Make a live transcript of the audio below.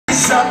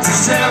shot the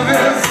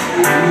sheriff,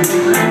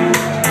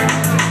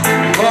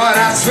 but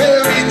I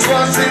swear it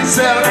was in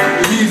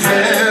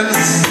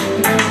self-defense.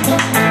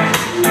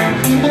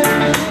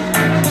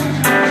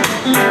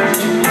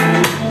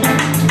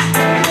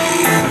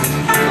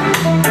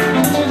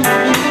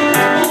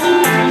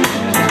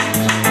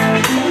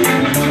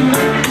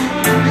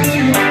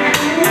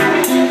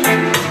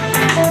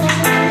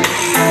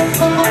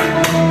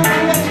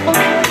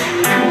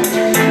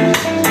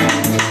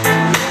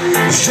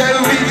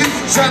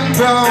 John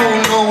Brown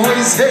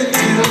always hated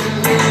me.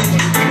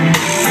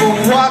 For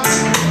what?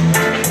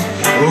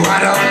 Oh,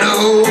 I don't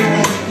know.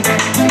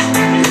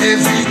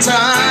 Every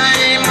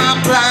time I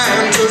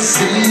plant a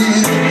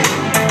seed,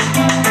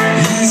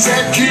 he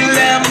said kill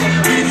them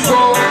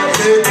before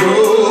they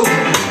grow.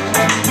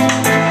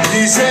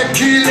 He said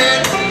kill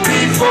it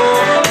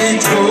before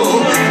it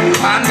grow.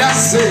 And I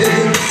said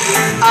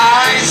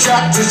I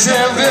shot the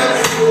sheriff,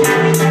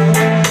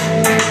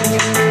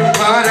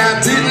 but I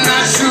did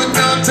not shoot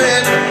no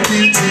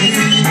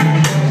deputy.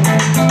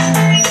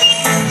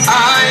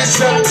 I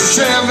shot the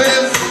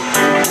sheriff,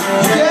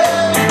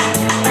 yeah,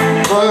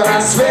 but I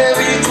swear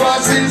it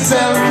was in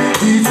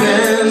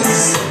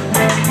self-defense.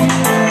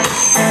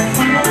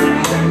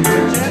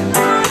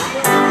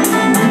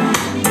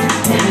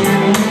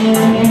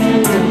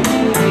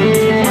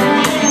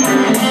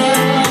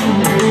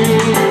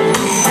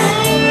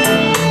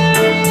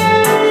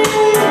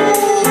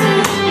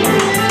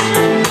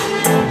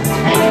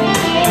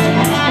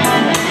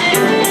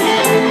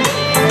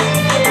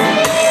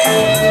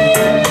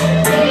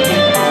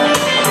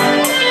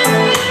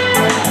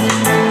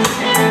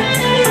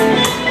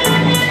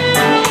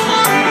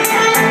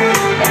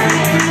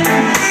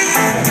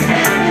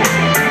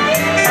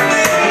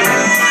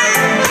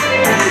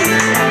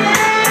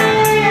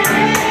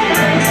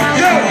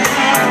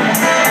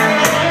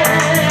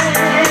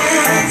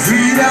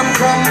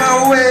 Come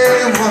my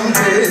way one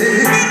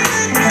day,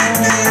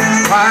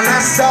 when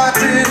I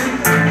started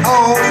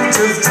out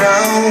of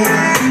town.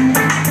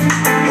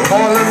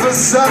 All of a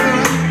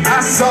sudden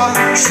I saw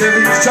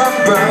Sheriff John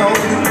Brown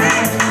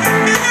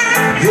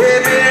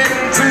heading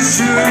to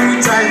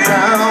shoot right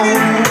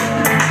down.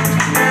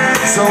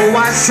 So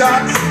I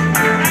shot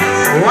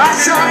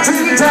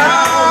him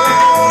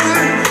down.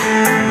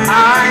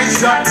 I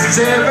shot the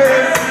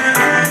sheriff,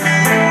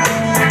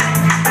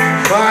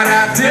 but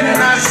I did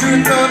not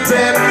shoot no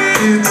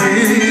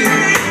deputy.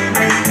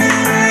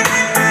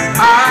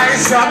 I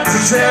shot the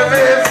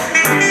sheriff,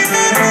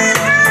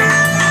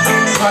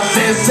 but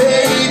they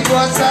say it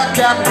was a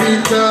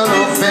capital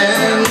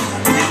offense.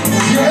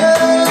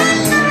 Yeah.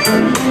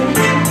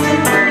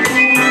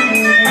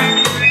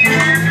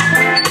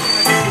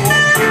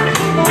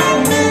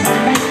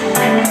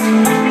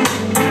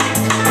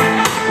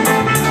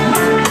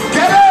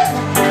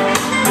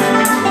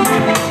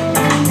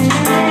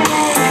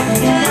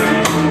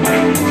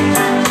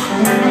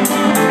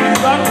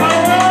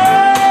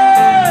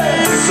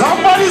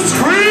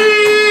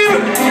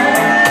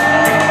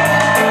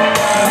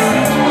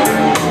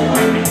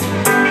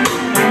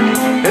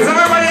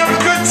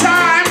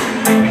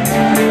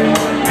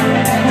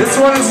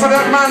 One is for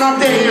that man up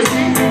there, you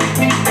see?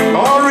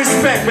 All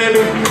respect,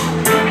 baby.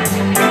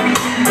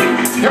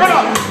 Give it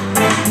up.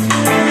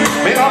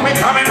 Me love me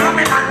coming, love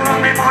me back, love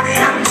me money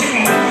and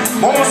tea.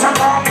 Most of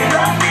all me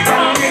love me,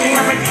 love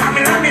me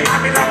coming, love me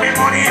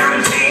money and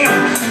tea.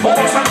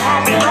 Most of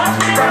all me love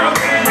me,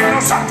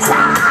 no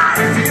surprise.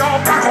 We all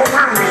back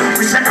around.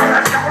 We said all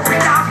that y'all we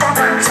got for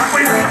them.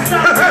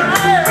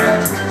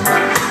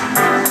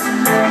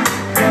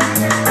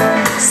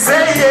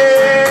 Say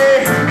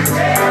yeah.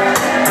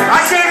 I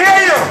can't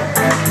hear you.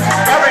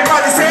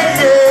 Everybody say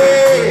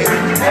yeah.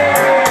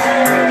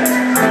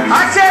 I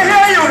can't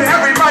hear you.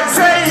 Everybody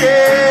say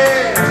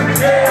yeah.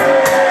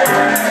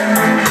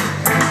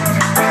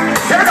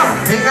 Here we go.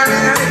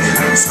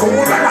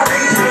 School and I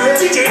think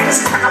teachers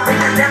can up in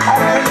their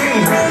own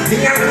thing.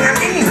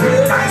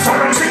 Dance on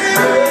them sing.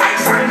 I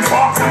find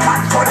talk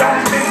back for them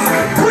thing.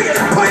 Put it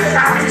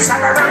down. Shove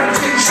around.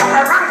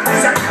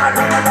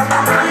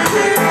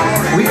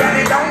 We had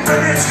it down to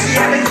this. We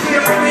had it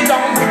here. We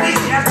down to this.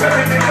 We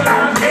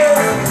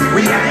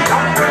had it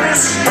down to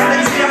this. We had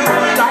it here. We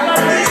down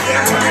to this.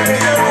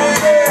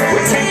 We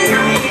take it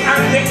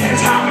and they can't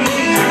stop me.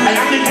 I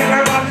am the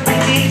killer of the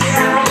DJ.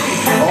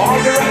 All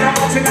the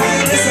ragamuffins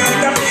and listen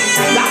to me.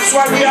 That's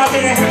why we are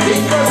there.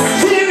 Because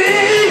TV.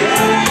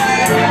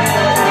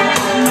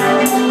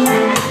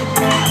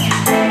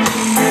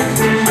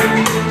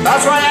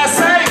 That's why I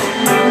say,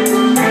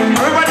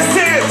 everybody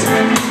sing it.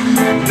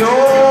 No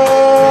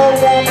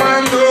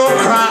woman, no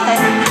cry.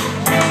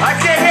 I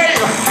can't hear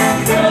you.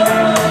 No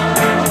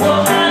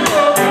woman,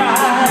 no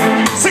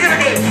cry. Sing it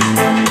again.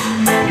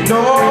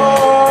 No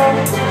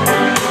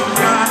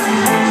cry.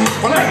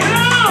 Well, like,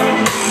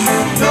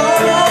 no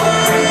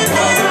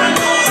woman,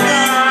 no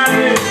cry.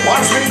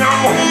 Watch me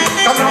now,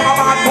 'cause I'm a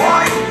bad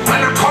boy.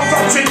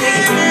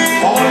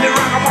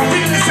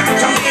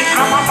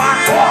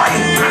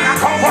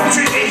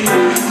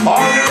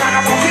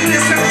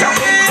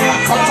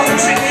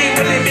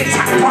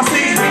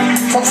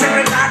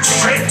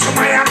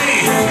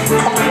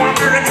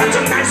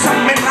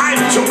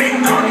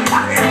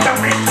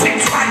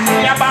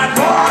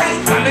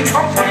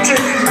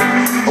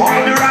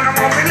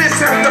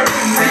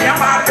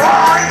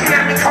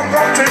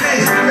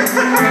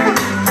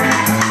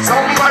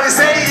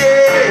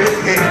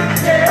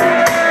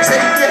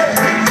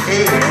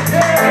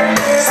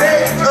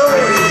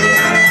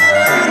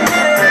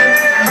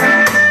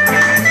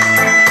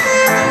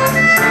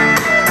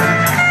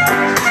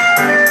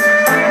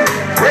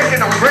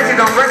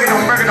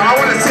 reggaeton. I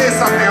want to say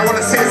something. I want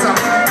to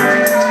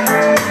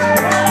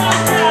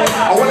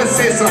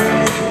say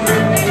something.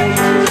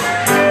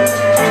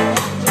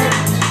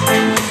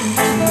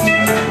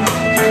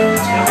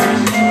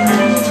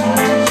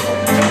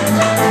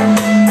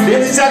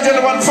 Ladies and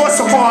gentlemen, first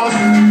of all,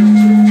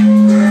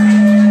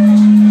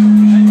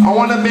 I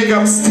want to big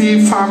up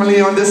Steve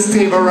family on this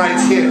table right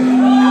here.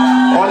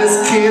 All his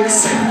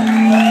kids.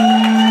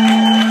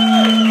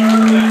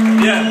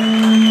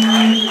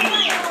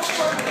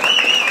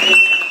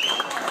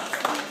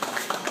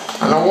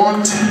 And I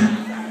want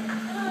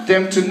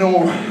them to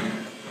know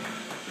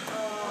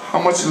how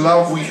much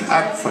love we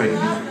have for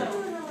him.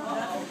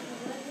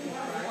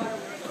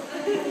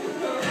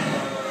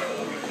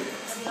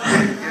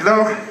 You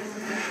know,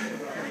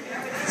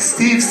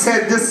 Steve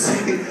said this,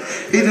 he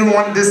didn't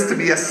want this to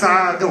be a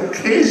sad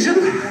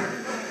occasion.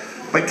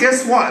 But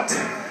guess what?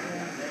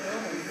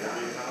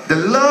 The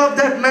love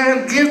that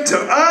man gives to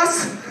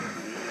us,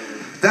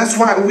 that's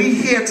why we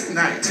here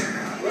tonight.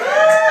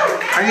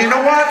 And you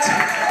know what?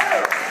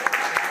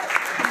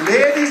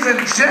 Ladies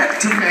and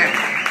gentlemen,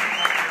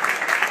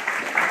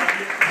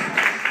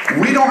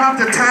 we don't have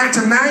the time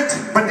tonight,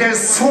 but there's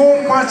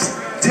so much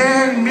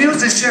 10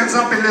 musicians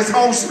up in this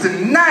house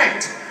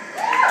tonight.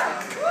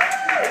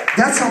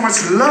 That's how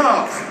much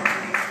love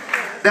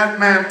that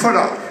man put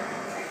up.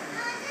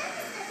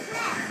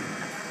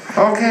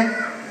 Okay?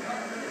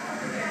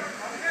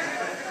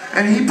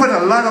 And he put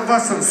a lot of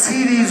us on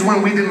CDs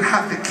when we didn't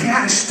have the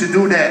cash to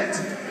do that.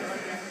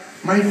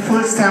 My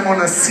first time on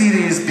a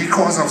CD is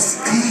because of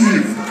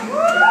Steve.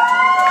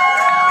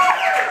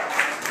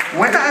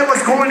 When I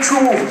was going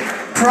through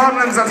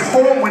problems at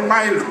home with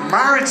my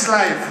marriage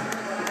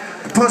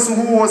life, the person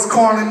who was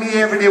calling me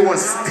every day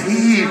was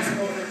Steve,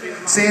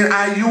 saying,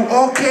 "Are you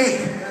okay?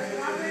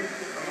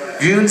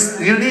 You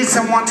need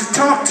someone to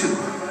talk to."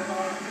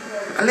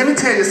 And let me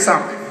tell you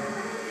something.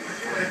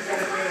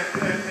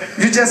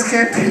 You just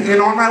can't, you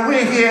know, on my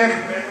way here,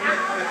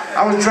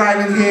 I was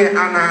driving here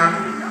and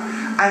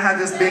I had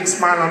this big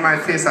smile on my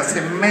face. I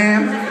said,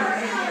 "Man,"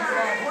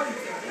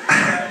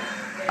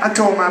 I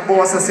told my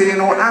boss, I said, "You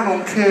know what, I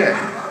don't care.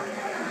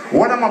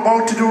 What I'm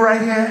about to do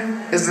right here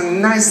is the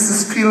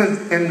nicest feeling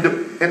in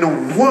the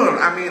world.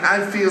 I mean,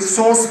 I feel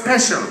so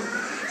special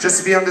just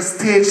to be on the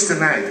stage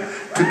tonight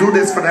to do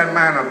this for that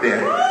man up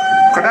there.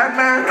 For that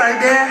man right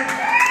there,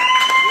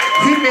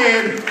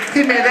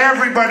 he made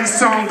everybody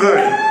sound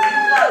good.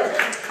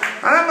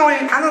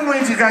 I don't know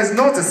if you guys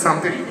noticed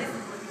something.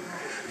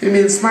 He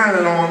been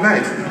smiling all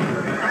night.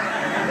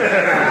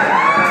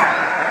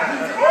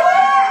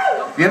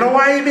 You know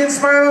why he been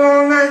smiling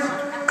all night?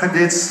 Because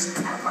it's,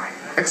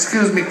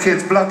 excuse me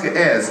kids, block your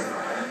ears.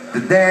 The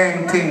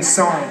dang thing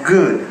sound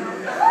good.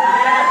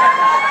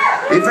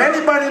 If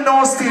anybody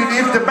knows Steve,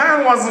 if the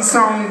band wasn't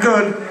sounding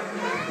good,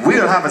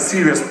 we'll have a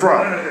serious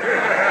problem.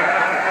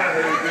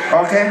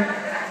 Okay?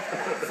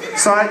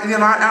 So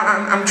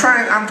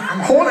I'm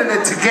holding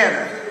it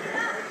together.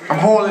 I'm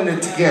holding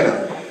it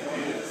together.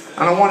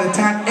 And I want to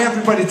thank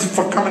everybody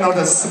for coming out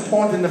and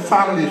supporting the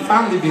family. The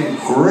family being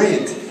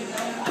great.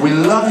 We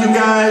love you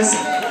guys.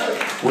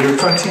 We'll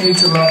continue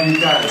to love you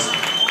guys.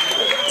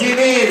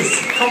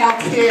 Denise, come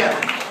up here.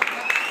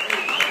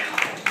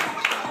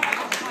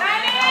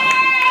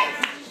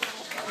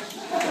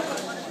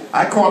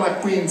 I call her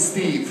Queen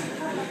Steve.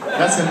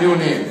 That's a new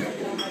name.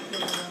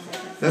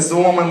 That's the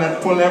woman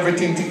that pulled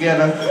everything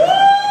together.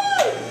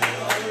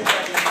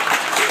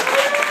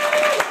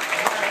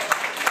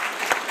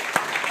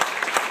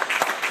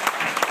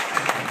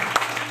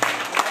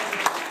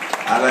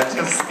 And I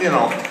just, you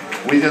know,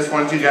 we just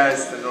want you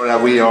guys to know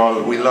that we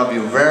love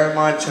you very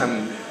much,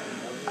 and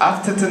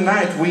after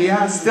tonight, we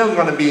are still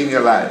going to be in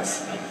your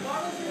lives.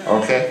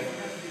 Okay?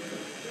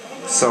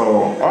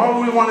 So,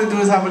 all we want to do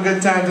is have a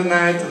good time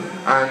tonight,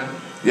 and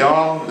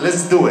y'all,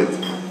 let's do it.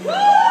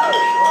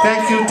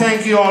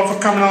 Thank you all for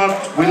coming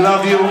out. We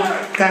love you.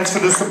 Thanks for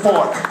the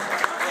support.